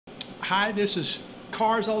Hi, this is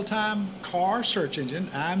Cars All the Time Car Search Engine.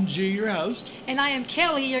 I'm G, your host. And I am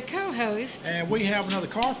Kelly, your co-host. And we have another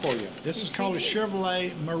car for you. This is called a Chevrolet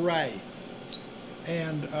Muray.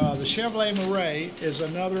 And the Chevrolet Muray is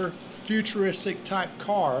another futuristic type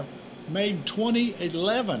car made in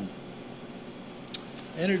 2011.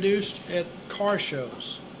 Introduced at car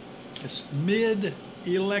shows. It's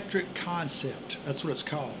mid-electric concept. That's what it's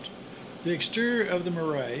called. The exterior of the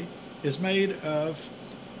Muray is made of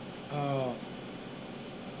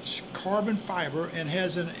carbon fiber and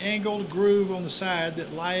has an angled groove on the side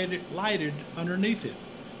that lighted underneath it.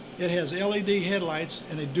 It has LED headlights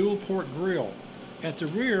and a dual port grille. At the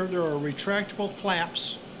rear there are retractable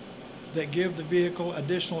flaps that give the vehicle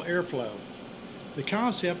additional airflow. The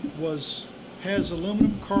concept has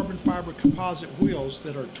aluminum carbon fiber composite wheels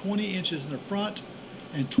that are 20 inches in the front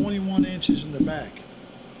and 21 inches in the back.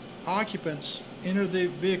 Occupants enter the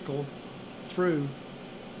vehicle through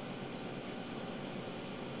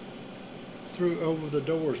over the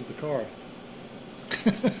doors of the car.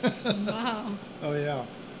 Wow. Oh yeah.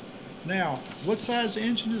 Now, what size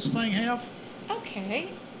engine does this thing have? Okay.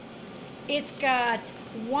 It's got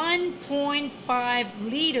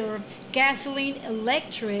 1.5 liter gasoline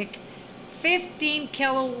electric, 15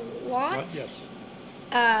 kilowatts.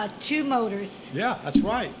 Yes. 2 motors. Yeah, that's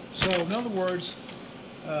right. So in other words,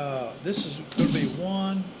 this is going to be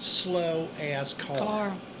one slow ass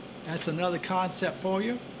car. That's another concept for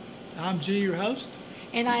you. I'm G, your host.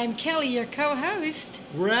 And I am Kelly, your co-host.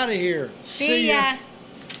 We're out of here. See ya.